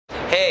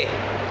Hey,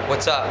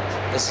 what's up?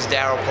 This is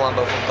Daryl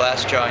Palumbo from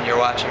Glassjaw, and you're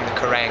watching the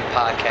Kerrang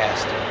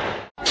podcast.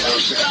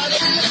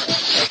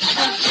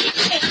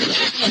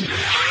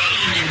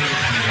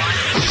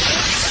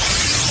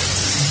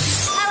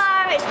 Hello,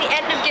 it's the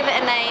end of Give It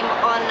a Name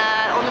on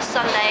a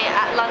Sunday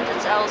at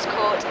London's Earls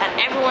Court, and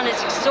everyone is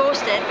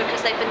exhausted because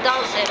they've been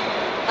dancing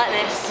like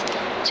this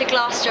to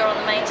Glassjaw on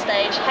the main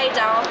stage. Hey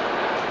Daryl.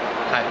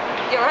 Hi.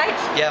 You alright?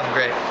 Yeah, I'm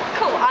great.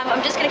 Cool.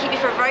 I'm just going to keep you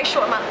for a very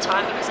short amount of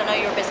time because I know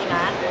you're a busy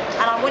man,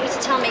 and I want you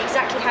to tell me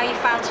exactly how you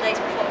found today's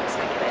performance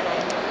at Give It a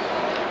Name.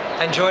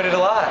 I enjoyed it a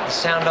lot. The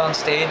sound on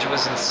stage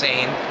was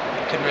insane.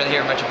 Couldn't really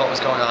hear much of what was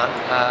going on.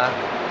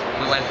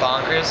 We went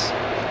bonkers.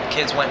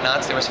 Kids went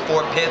nuts. There was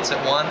 4 pits at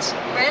once.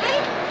 Really?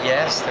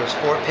 Yes, there was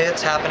 4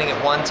 pits happening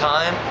at one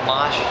time.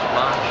 Mosh. It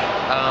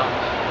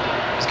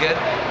was good.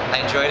 I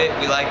enjoyed it.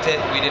 We liked it.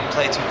 We didn't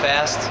play too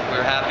fast. We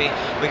were happy.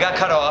 We got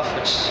cut off,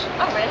 which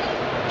Oh really?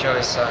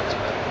 always sucks.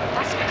 But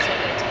That's not so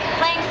good.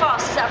 Playing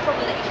fast, is that a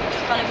problem that you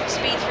kind of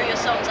speed through your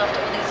songs after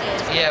all these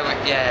years? yeah, we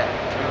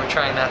were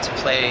trying not to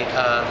play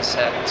the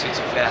set too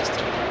fast.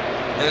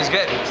 It was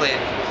good.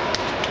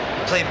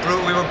 We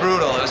were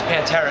brutal. It was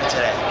Pantera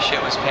today.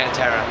 Shit was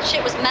Pantera.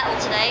 Shit was metal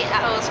today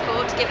at Earls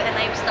Court. Give It a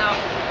Name style.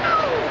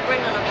 Bring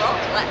on a rock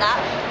like that.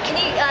 Can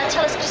you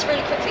tell us just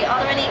really quickly,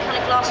 are there any kind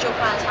of Glassjaw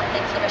plans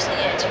happening for the rest of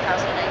the year,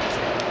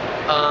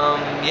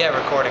 2008? Yeah,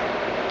 recording.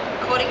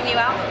 Recording a new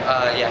album?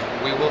 Yeah,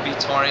 we will be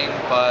touring,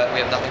 but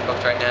we have nothing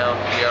booked right now.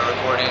 We are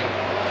recording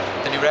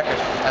the new record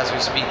as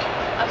we speak.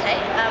 Okay,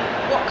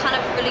 what kind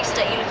of release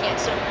date are you looking at?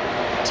 Sort of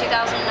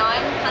 2009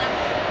 kind of,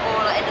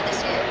 or like end of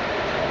this year?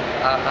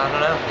 I don't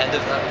know. End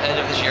of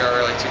this year or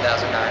early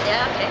 2009.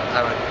 Yeah, okay.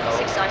 I would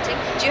That's hope. exciting.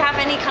 Do you have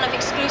any kind of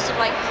exclusive,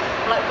 like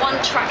one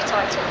track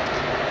title,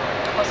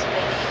 possibly,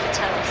 that you could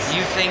tell us?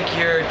 You think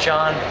you're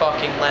John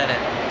fucking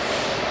Lennon?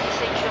 You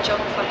think you're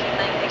John fucking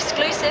Lang.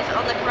 Exclusive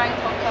on the Kerrang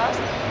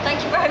podcast. Thank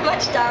you very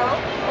much, Daryl.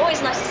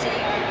 Always nice to see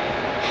you.